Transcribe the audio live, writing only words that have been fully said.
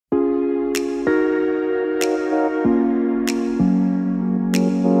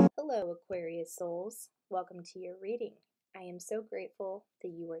Hello, Aquarius Souls. Welcome to your reading. I am so grateful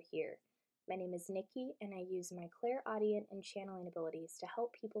that you are here. My name is Nikki, and I use my clairaudient and channeling abilities to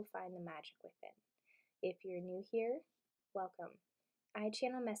help people find the magic within. If you're new here, welcome. I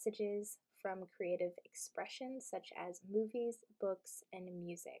channel messages from creative expressions such as movies, books, and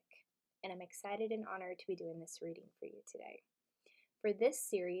music, and I'm excited and honored to be doing this reading for you today. For this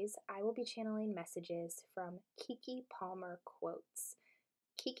series, I will be channeling messages from Keke Palmer quotes.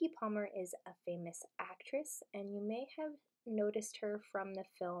 Keke Palmer is a famous actress, and you may have noticed her from the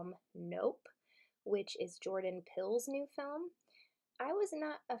film Nope, which is Jordan Peele's new film. I was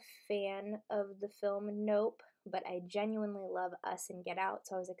not a fan of the film Nope, but I genuinely love Us and Get Out,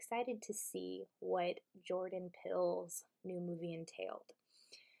 so I was excited to see what Jordan Peele's new movie entailed.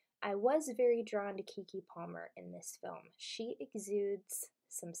 I was very drawn to Keke Palmer in this film. She exudes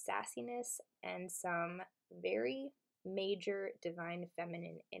some sassiness and some very major divine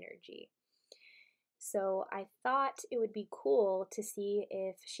feminine energy. So I thought it would be cool to see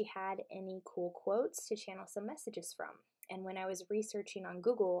if she had any cool quotes to channel some messages from. And when I was researching on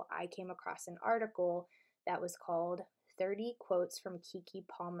Google, I came across an article that was called 30 Quotes from Keke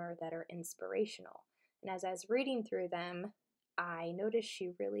Palmer That Are Inspirational. And as I was reading through them, I noticed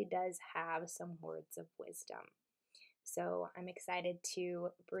she really does have some words of wisdom. So I'm excited to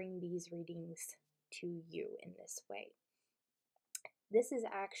bring these readings to you in this way. This is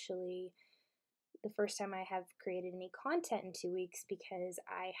actually the first time I have created any content in 2 weeks because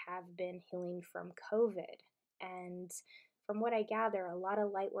I have been healing from COVID. And from what I gather, a lot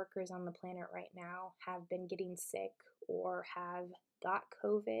of light workers on the planet right now have been getting sick or have got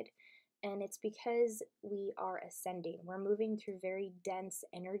COVID. And it's because we are ascending. We're moving through very dense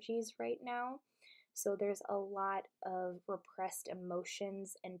energies right now. So there's a lot of repressed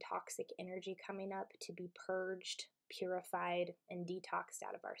emotions and toxic energy coming up to be purged, purified, and detoxed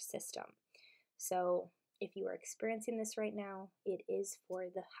out of our system. So if you are experiencing this right now, it is for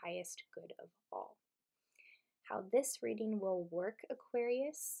the highest good of all. How this reading will work,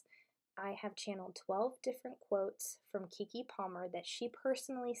 Aquarius, I have channeled 12 different quotes from Keke Palmer that she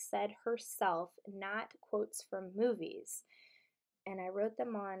personally said herself, not quotes from movies. And I wrote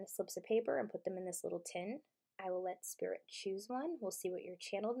them on slips of paper and put them in this little tin. I will let Spirit choose one. We'll see what your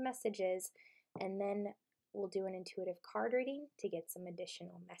channeled message is, and then we'll do an intuitive card reading to get some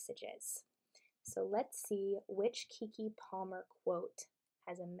additional messages. So let's see which Keke Palmer quote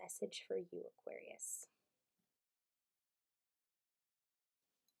has a message for you, Aquarius.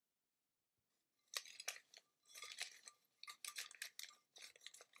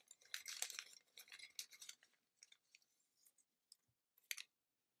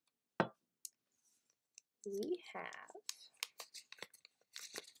 We have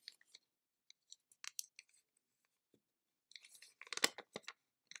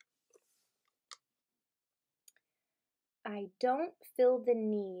I don't feel the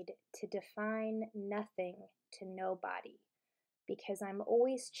need to define nothing to nobody because I'm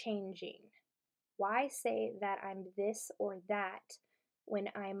always changing. Why say that I'm this or that when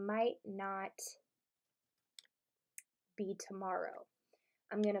I might not be tomorrow?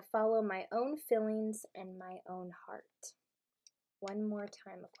 I'm going to follow my own feelings and my own heart. One more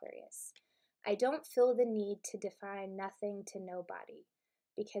time, Aquarius. I don't feel the need to define nothing to nobody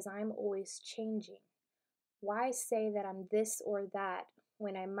because I'm always changing. Why say that I'm this or that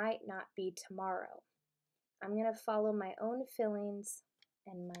when I might not be tomorrow? I'm going to follow my own feelings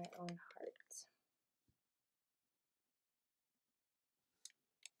and my own heart.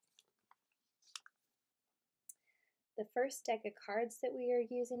 The first deck of cards that we are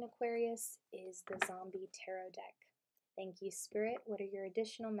using, Aquarius, is the Zombie Tarot deck. Thank you, Spirit. What are your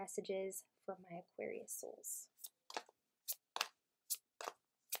additional messages for my Aquarius souls?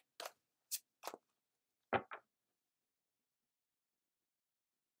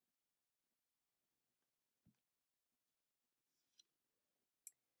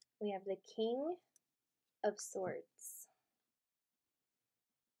 We have the King of Swords.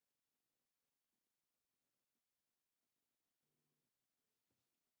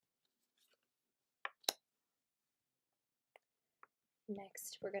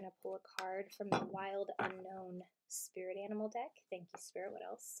 Next, we're going to pull a card from the Wild Unknown Spirit Animal deck. Thank you, Spirit. What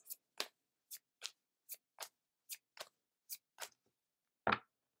else?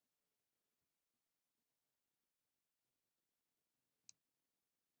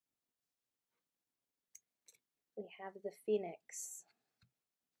 We have the Phoenix.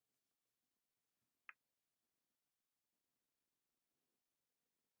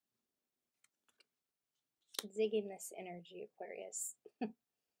 Digging this energy, Aquarius.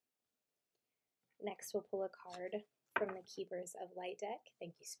 Next, we'll pull a card from the Keepers of Light deck.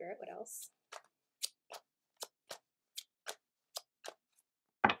 Thank you, Spirit. What else?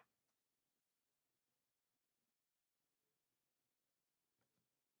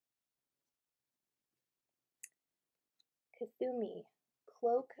 Kuthumi,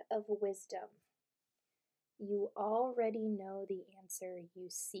 Cloak of Wisdom. You already know the answer you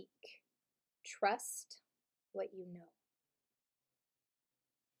seek. Trust what you know.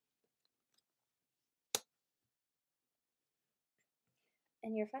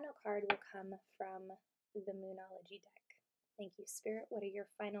 And your final card will come from the Moonology deck. Thank you, Spirit. What are your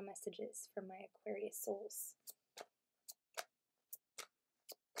final messages for my Aquarius souls?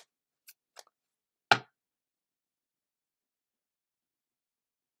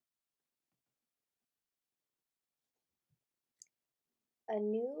 A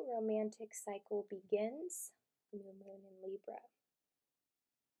new romantic cycle begins. New moon in Libra.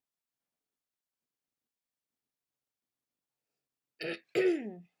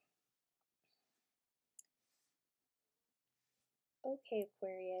 Okay,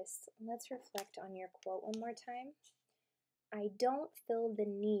 Aquarius, let's reflect on your quote one more time. I don't feel the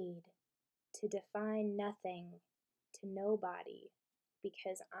need to define nothing to nobody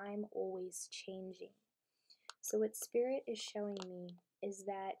because I'm always changing. So what Spirit is showing me is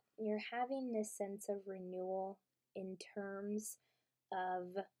that you're having this sense of renewal in terms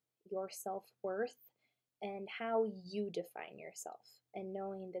of your self-worth and how you define yourself, and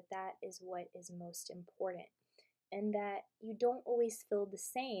knowing that that is what is most important, and that you don't always feel the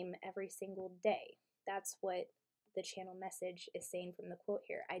same every single day. That's what the channel message is saying from the quote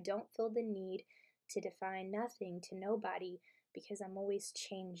here. I don't feel the need to define nothing to nobody because I'm always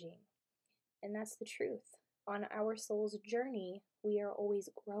changing. And that's the truth. On our soul's journey, we are always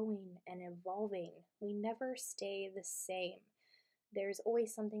growing and evolving. We never stay the same. There's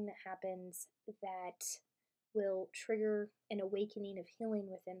always something that happens that will trigger an awakening of healing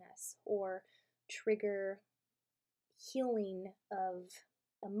within us, or trigger healing of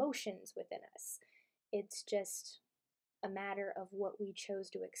emotions within us. It's just a matter of what we chose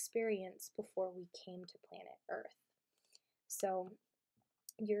to experience before we came to planet Earth. So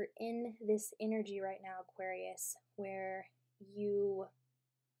you're in this energy right now, Aquarius, where you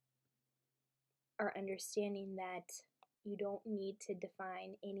are understanding that you don't need to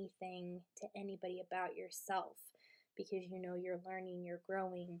define anything to anybody about yourself, because you know you're learning, you're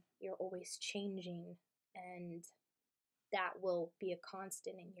growing, you're always changing, and that will be a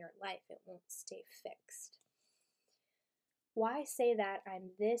constant in your life. It won't stay fixed. Why say that I'm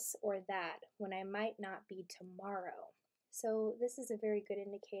this or that when I might not be tomorrow? So this is a very good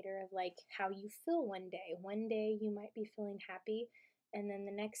indicator of like how you feel one day. One day you might be feeling happy, and then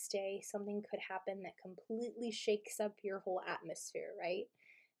the next day something could happen that completely shakes up your whole atmosphere, right?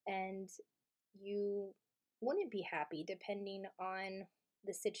 And you wouldn't be happy depending on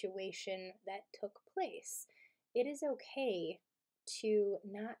the situation that took place. It is okay to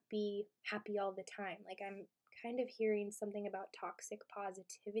not be happy all the time. Like, I'm kind of hearing something about toxic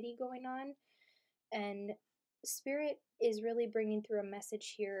positivity going on, and Spirit is really bringing through a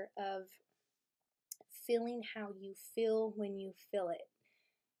message here of feeling how you feel when you feel it,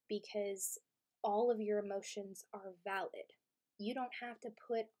 because all of your emotions are valid. You don't have to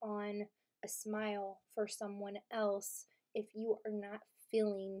put on a smile for someone else if you are not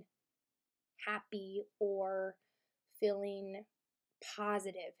feeling happy or feeling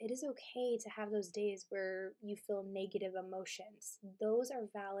positive. It is okay to have those days where you feel negative emotions. Those are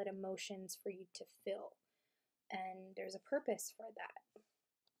valid emotions for you to feel, and there's a purpose for that.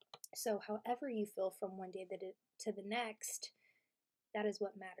 So however you feel from one day to the next, that is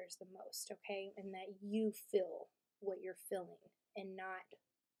what matters the most, okay? And that you feel what you're feeling, and not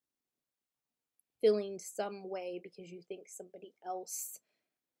feeling some way because you think somebody else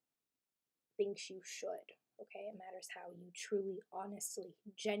thinks you should, okay? It matters how you truly, honestly,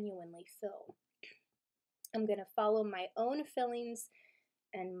 genuinely feel. I'm going to follow my own feelings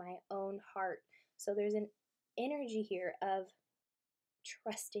and my own heart. So there's an energy here of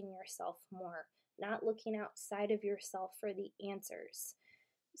trusting yourself more, not looking outside of yourself for the answers.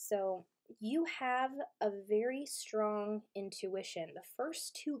 So you have a very strong intuition. The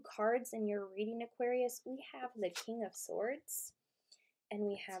first two cards in your reading, Aquarius, we have the King of Swords and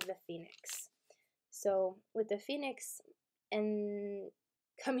we have the Phoenix. So with the Phoenix and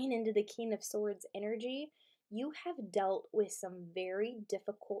coming into the King of Swords energy, you have dealt with some very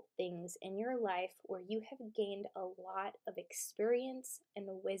difficult things in your life where you have gained a lot of experience and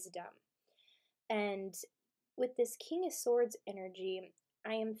wisdom. And with this King of Swords energy,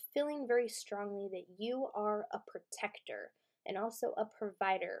 I am feeling very strongly that you are a protector and also a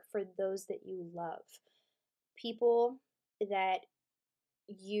provider for those that you love. People that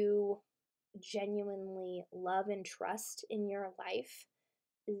you genuinely love and trust in your life,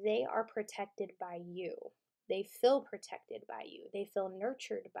 they are protected by you. They feel protected by you. They feel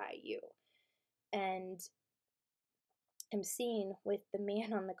nurtured by you. And I'm seeing with the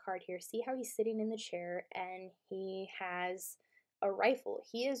man on the card here, see how he's sitting in the chair and he has a rifle.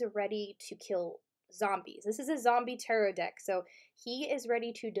 He is ready to kill zombies. This is a zombie tarot deck, so he is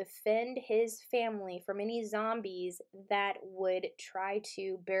ready to defend his family from any zombies that would try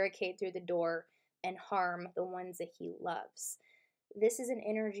to barricade through the door and harm the ones that he loves. This is an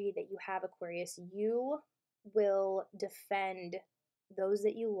energy that you have, Aquarius. You will defend those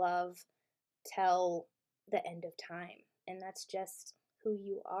that you love till the end of time. And that's just who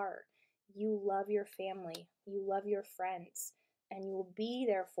you are. You love your family, you love your friends, and you will be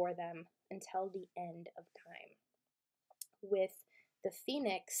there for them until the end of time. With the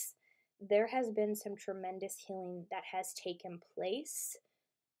Phoenix, there has been some tremendous healing that has taken place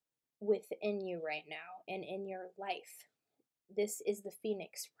within you right now and in your life. This is the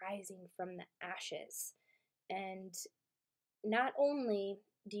Phoenix rising from the ashes. And not only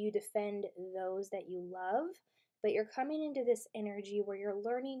do you defend those that you love, but you're coming into this energy where you're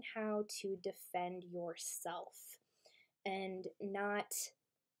learning how to defend yourself and not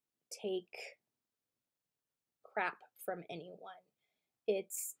take crap from anyone.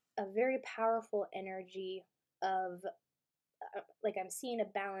 It's a very powerful energy of, like, I'm seeing a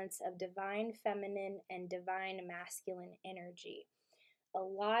balance of divine feminine and divine masculine energy. A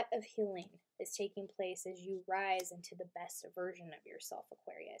lot of healing is taking place as you rise into the best version of yourself,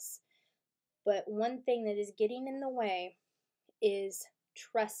 Aquarius. But one thing that is getting in the way is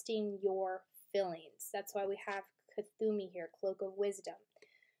trusting your feelings. That's why we have Cthulhu here, Cloak of Wisdom.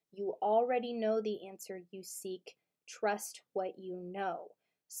 You already know the answer you seek. Trust what you know.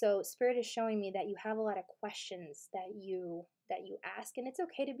 So Spirit is showing me that you have a lot of questions that you ask, and it's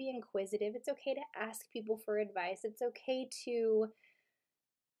okay to be inquisitive. It's okay to ask people for advice. It's okay to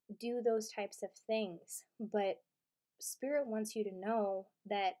do those types of things. But Spirit wants you to know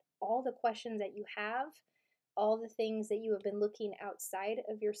that all the questions that you have, all the things that you have been looking outside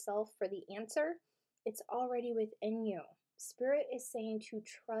of yourself for the answer, it's already within you. Spirit is saying to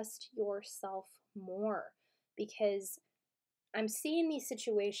trust yourself more, because I'm seeing these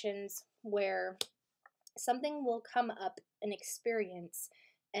situations where something will come up, an experience,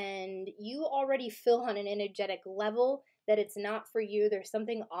 and you already feel on an energetic level that it's not for you. There's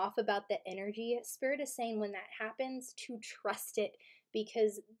something off about the energy. Spirit is saying when that happens to trust it,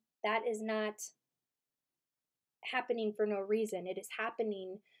 because that is not happening for no reason. It is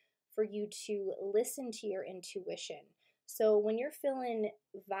happening for you to listen to your intuition. So when you're feeling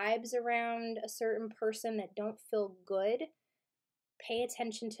vibes around a certain person that don't feel good, pay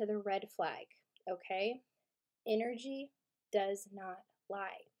attention to the red flag, okay? Energy does not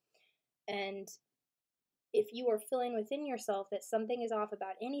lie. And if you are feeling within yourself that something is off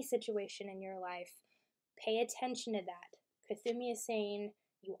about any situation in your life, pay attention to that. Cthulhu is saying,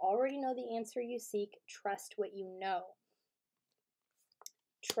 you already know the answer you seek. Trust what you know.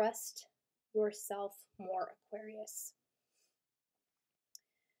 Trust yourself more, Aquarius.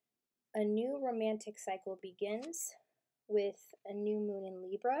 A new romantic cycle begins with a new moon in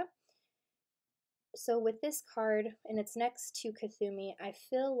Libra. So with this card, and it's next to Cthulhu, I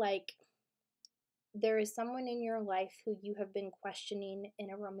feel like there is someone in your life who you have been questioning in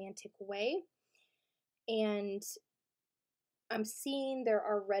a romantic way, and I'm seeing there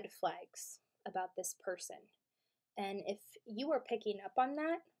are red flags about this person. And if you are picking up on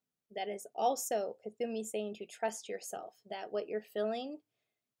that, that is also Cthulhu saying to trust yourself, that what you're feeling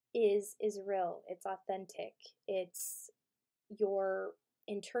is real, it's authentic, it's your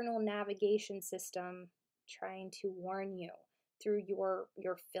internal navigation system trying to warn you through your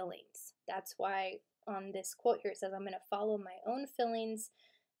feelings. That's why on this quote here it says, I'm going to follow my own feelings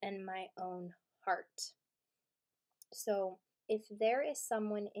and my own heart. So if there is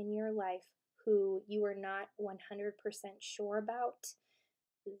someone in your life who you are not 100% sure about,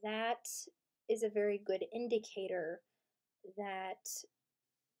 that is a very good indicator that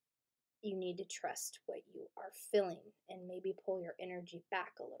you need to trust what you are feeling and maybe pull your energy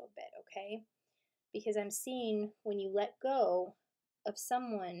back a little bit, okay? Because I'm seeing when you let go of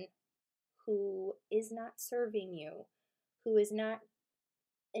someone who is not serving you, who is not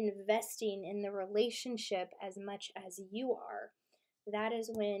investing in the relationship as much as you are, that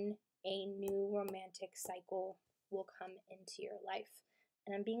is when a new romantic cycle will come into your life.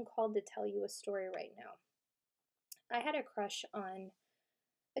 And I'm being called to tell you a story right now. I had a crush on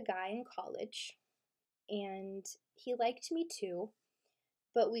a guy in college, and he liked me too,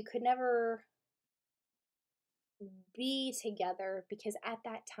 but we could never be together because at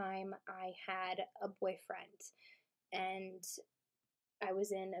that time I had a boyfriend and I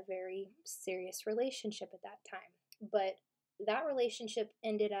was in a very serious relationship at that time. But that relationship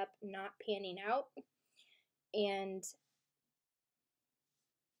ended up not panning out, and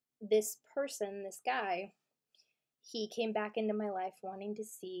this person, this guy, he came back into my life wanting to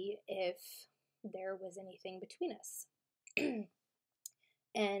see if there was anything between us.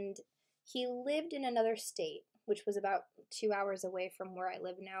 And he lived in another state, which was about 2 hours away from where I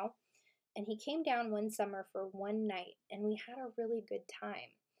live now. And he came down one summer for one night, and we had a really good time.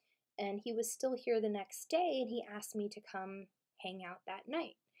 And he was still here the next day, and he asked me to come hang out that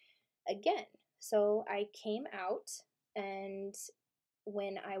night again. So I came out, and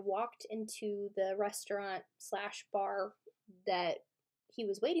when I walked into the restaurant slash bar that he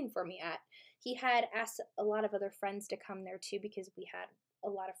was waiting for me at, he had asked a lot of other friends to come there too because we had a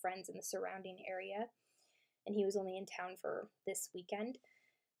lot of friends in the surrounding area. And he was only in town for this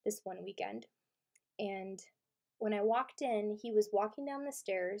one weekend. And when I walked in, he was walking down the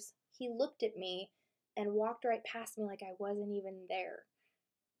stairs. He looked at me and walked right past me like I wasn't even there.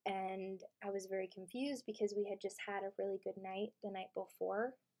 And I was very confused because we had just had a really good night the night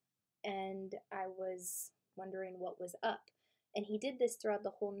before, and I was wondering what was up. And he did this throughout the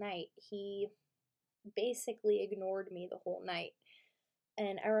whole night. He basically ignored me the whole night.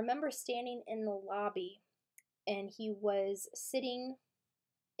 And I remember standing in the lobby, and he was sitting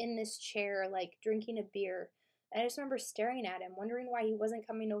in this chair, like drinking a beer. And I just remember staring at him, wondering why he wasn't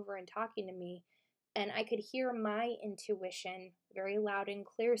coming over and talking to me. And I could hear my intuition very loud and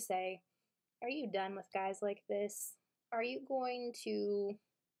clear say, "Are you done with guys like this? Are you going to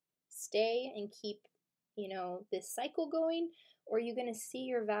stay and keep, this cycle going? Or are you going to see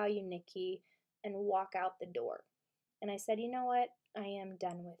your value, Nikki, and walk out the door?" And I said, "You know what? I am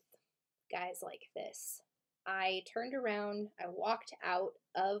done with guys like this." I turned around, I walked out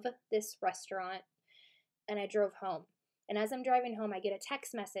of this restaurant, and I drove home. And as I'm driving home, I get a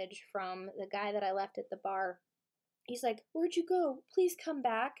text message from the guy that I left at the bar. He's like, "Where'd you go? Please come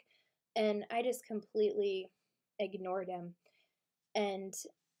back." And I just completely ignored him. And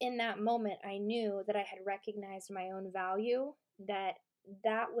in that moment, I knew that I had recognized my own value, that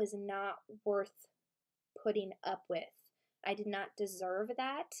that was not worth putting up with. I did not deserve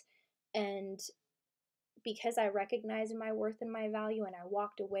that. And because I recognized my worth and my value and I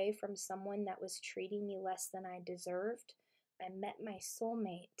walked away from someone that was treating me less than I deserved, I met my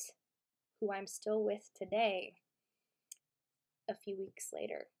soulmate, who I'm still with today, a few weeks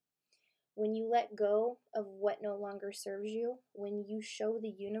later. When you let go of what no longer serves you, when you show the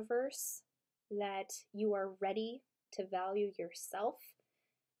universe that you are ready to value yourself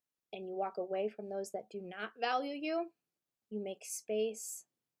and you walk away from those that do not value you, you make space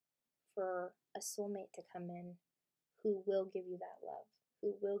for a soulmate to come in who will give you that love,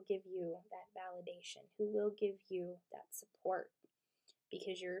 who will give you that validation, who will give you that support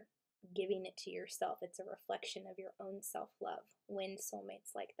because you're giving it to yourself. It's a reflection of your own self-love when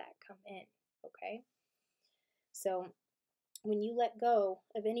soulmates like that come in, okay? So when you let go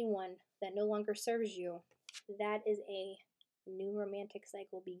of anyone that no longer serves you, that is a new romantic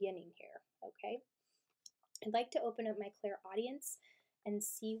cycle beginning here, okay? I'd like to open up my clairaudience and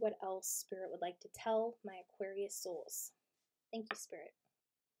see what else Spirit would like to tell my Aquarius souls. Thank you, Spirit.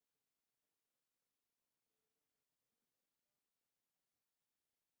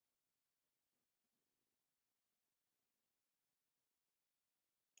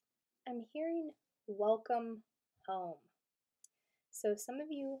 I'm hearing welcome home. So some of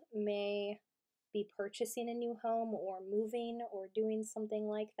you may be purchasing a new home or moving or doing something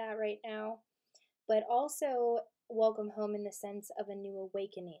like that right now, but also welcome home in the sense of a new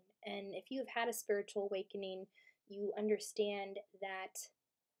awakening. And if you've had a spiritual awakening, you understand that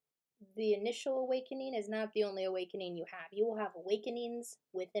the initial awakening is not the only awakening you have. You will have awakenings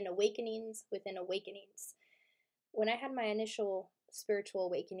within awakenings within awakenings. When I had my initial spiritual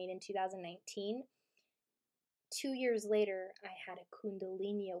awakening in 2019, 2 years later, I had a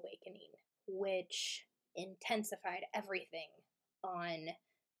Kundalini awakening, which intensified everything on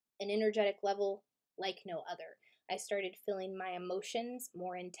an energetic level like no other. I started feeling my emotions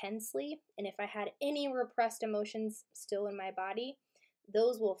more intensely, and if I had any repressed emotions still in my body,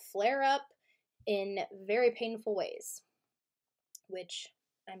 those will flare up in very painful ways, which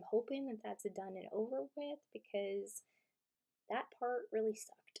I'm hoping that that's done and over with because that part really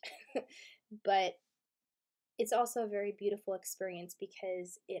sucked. But it's also a very beautiful experience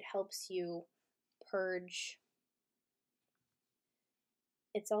because it helps you purge.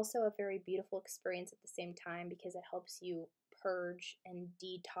 It's also a very beautiful experience at the same time because it helps you purge and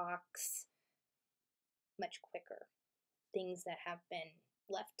detox much quicker. Things that have been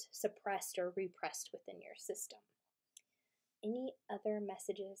left suppressed or repressed within your system. Any other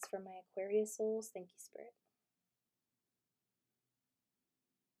messages for my Aquarius souls? Thank you, Spirit.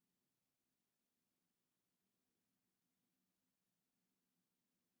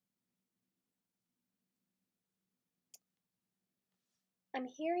 I'm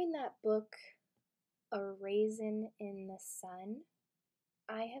hearing that book, A Raisin in the Sun.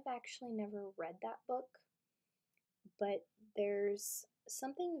 I have actually never read that book, but there's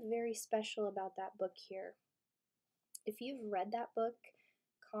something very special about that book here. If you've read that book,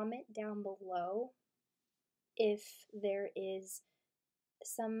 comment down below if there is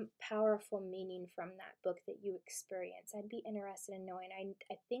some powerful meaning from that book that you experience. I'd be interested in knowing.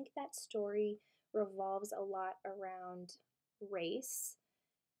 I think that story revolves a lot around race,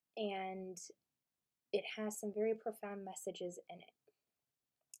 and it has some very profound messages in it.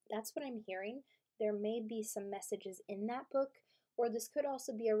 That's what I'm hearing. There may be some messages in that book, or this could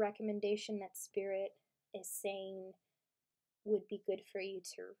also be a recommendation that Spirit is saying would be good for you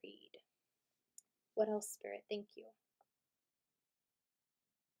to read. What else, Spirit? Thank you.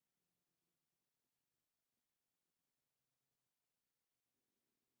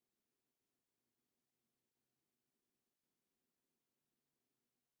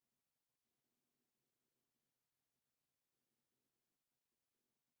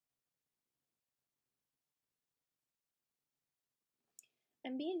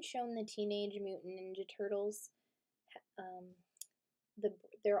 I'm being shown the Teenage Mutant Ninja Turtles. Um,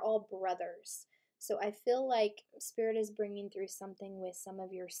 they're all brothers. So I feel like Spirit is bringing through something with some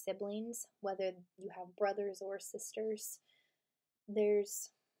of your siblings, whether you have brothers or sisters.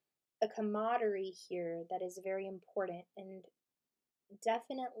 There's a camaraderie here that is very important, and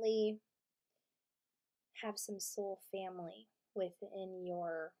definitely have some soul family within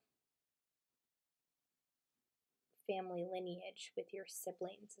your family lineage with your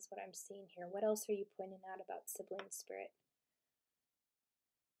siblings is what I'm seeing here. What else are you pointing out about sibling, Spirit?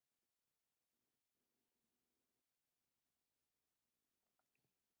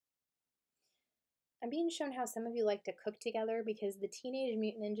 I'm being shown how some of you like to cook together, because the Teenage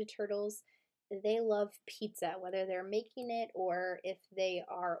Mutant Ninja Turtles, they love pizza, whether they're making it or if they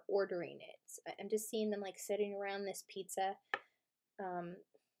are ordering it. I'm just seeing them like sitting around this pizza,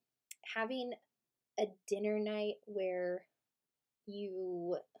 having a dinner night where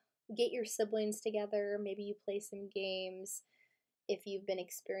you get your siblings together, maybe you play some games. If you've been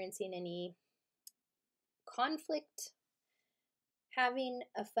experiencing any conflict, having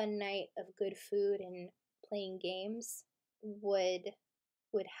a fun night of good food and playing games would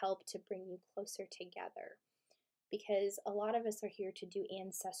help to bring you closer together, because a lot of us are here to do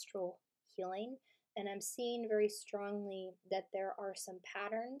ancestral healing, and I'm seeing very strongly that there are some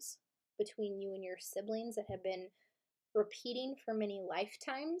patterns between you and your siblings that have been repeating for many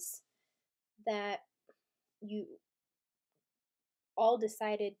lifetimes, that you all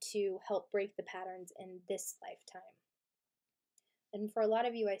decided to help break the patterns in this lifetime. And for a lot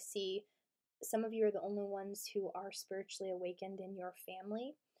of you, I see some of you are the only ones who are spiritually awakened in your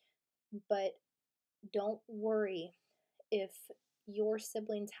family, but don't worry. If your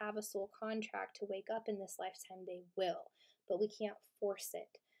siblings have a soul contract to wake up in this lifetime, they will, but we can't force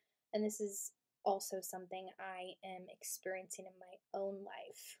it. And this is also something I am experiencing in my own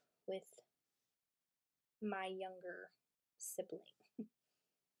life with my younger sibling.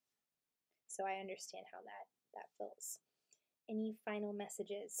 So I understand how that feels. Any final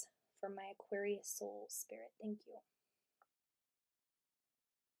messages for my Aquarius soul, Spirit? Thank you.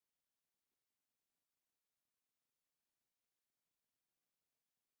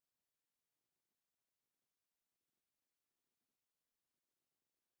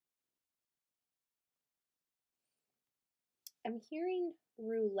 I'm hearing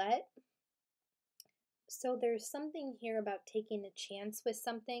roulette. So there's something here about taking a chance with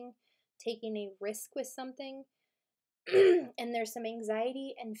something, taking a risk with something, and there's some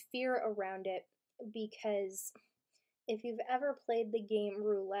anxiety and fear around it, because if you've ever played the game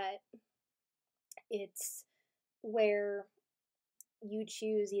roulette, it's where you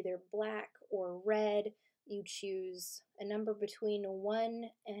choose either black or red. You choose a number between 1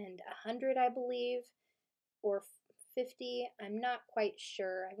 and 100, I believe, or 50. I'm not quite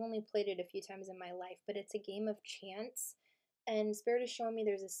sure. I've only played it a few times in my life, but it's a game of chance. And Spirit is showing me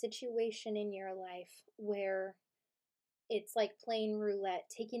there's a situation in your life where it's like playing roulette,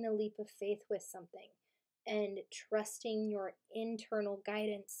 taking a leap of faith with something and trusting your internal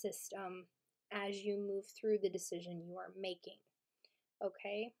guidance system as you move through the decision you are making.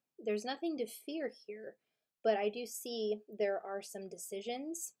 Okay? There's nothing to fear here, but I do see there are some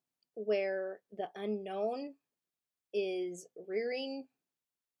decisions where the unknown is rearing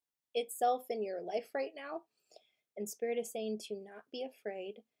itself in your life right now. And Spirit is saying to not be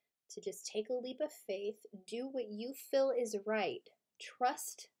afraid, to just take a leap of faith, do what you feel is right.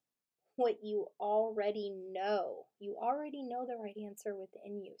 Trust what you already know. You already know the right answer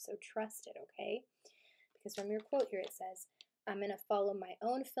within you, so trust it, okay? Because from your quote here it says, I'm going to follow my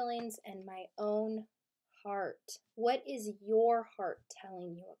own feelings and my own heart. What is your heart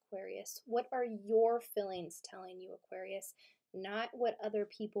telling you, Aquarius? What are your feelings telling you, Aquarius? Not what other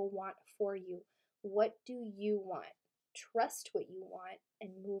people want for you. What do you want? Trust what you want and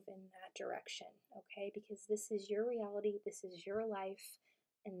move in that direction, okay? Because this is your reality, this is your life,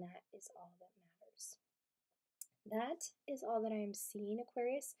 and that is all that matters. That is all that I am seeing,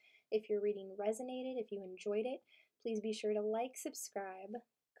 Aquarius. If your reading resonated, if you enjoyed it, please be sure to like, subscribe,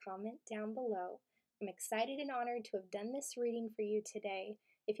 comment down below. I'm excited and honored to have done this reading for you today.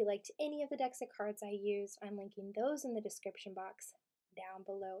 If you liked any of the decks of cards I used, I'm linking those in the description box down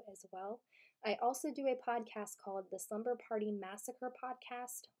below as well. I also do a podcast called the Slumber Party Massacre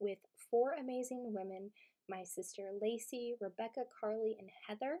Podcast with 4 amazing women, my sister Lacey, Rebecca, Carly, and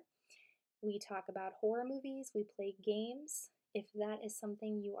Heather. We talk about horror movies, we play games. If that is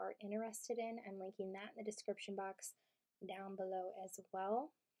something you are interested in, I'm linking that in the description box down below as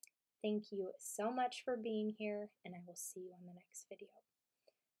well. Thank you so much for being here, and I will see you on the next video.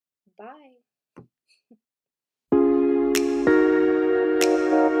 Bye!